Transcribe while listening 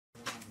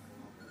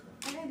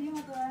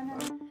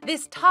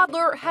This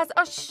toddler has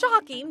a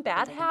shocking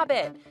bad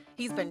habit.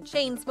 He's been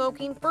chain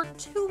smoking for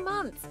 2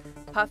 months,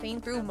 puffing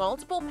through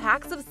multiple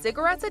packs of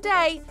cigarettes a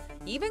day,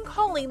 even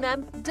calling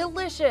them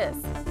delicious.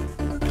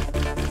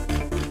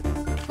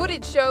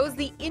 Footage shows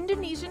the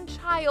Indonesian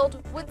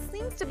child what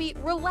seems to be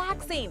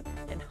relaxing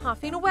and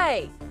huffing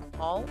away,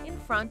 all in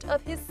front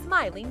of his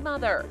smiling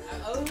mother.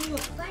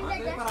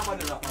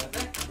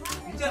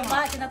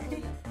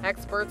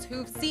 Experts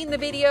who've seen the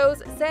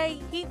videos say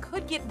he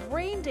could get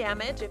brain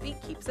damage if he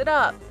keeps it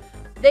up.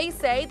 They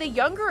say the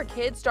younger a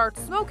kid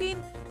starts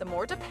smoking, the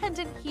more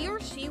dependent he or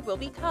she will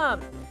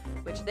become,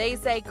 which they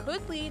say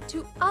could lead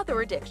to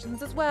other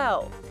addictions as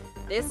well.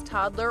 This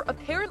toddler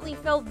apparently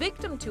fell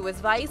victim to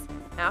his vice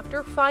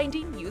after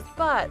finding used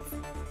butts.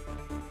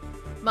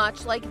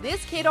 Much like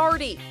this kid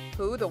Artie,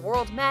 who the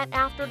world met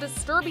after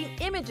disturbing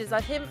images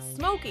of him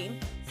smoking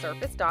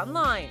surfaced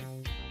online.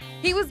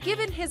 He was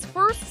given his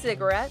first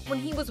cigarette when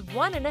he was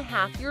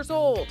 1.5 years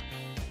old.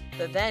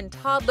 The then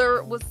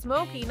toddler was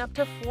smoking up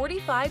to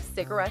 45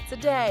 cigarettes a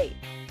day.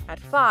 At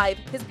 5,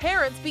 his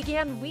parents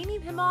began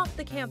weaning him off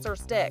the cancer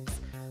sticks.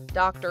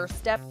 Doctors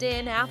stepped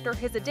in after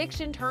his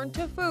addiction turned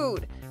to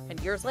food, and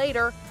years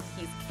later,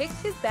 he's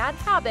kicked his bad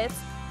habits,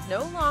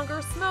 no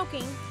longer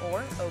smoking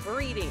or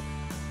overeating.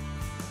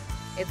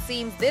 It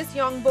seems this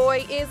young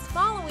boy is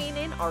following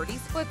in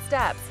Artie's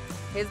footsteps.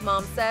 His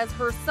mom says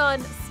her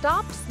son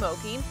stopped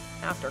smoking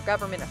after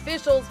government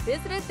officials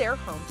visited their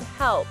home to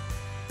help.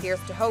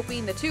 Here's to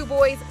hoping the two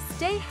boys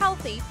stay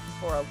healthy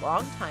for a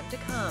long time to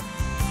come.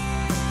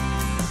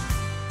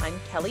 I'm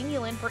Kelly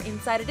Nealon for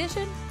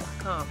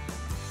InsideEdition.com.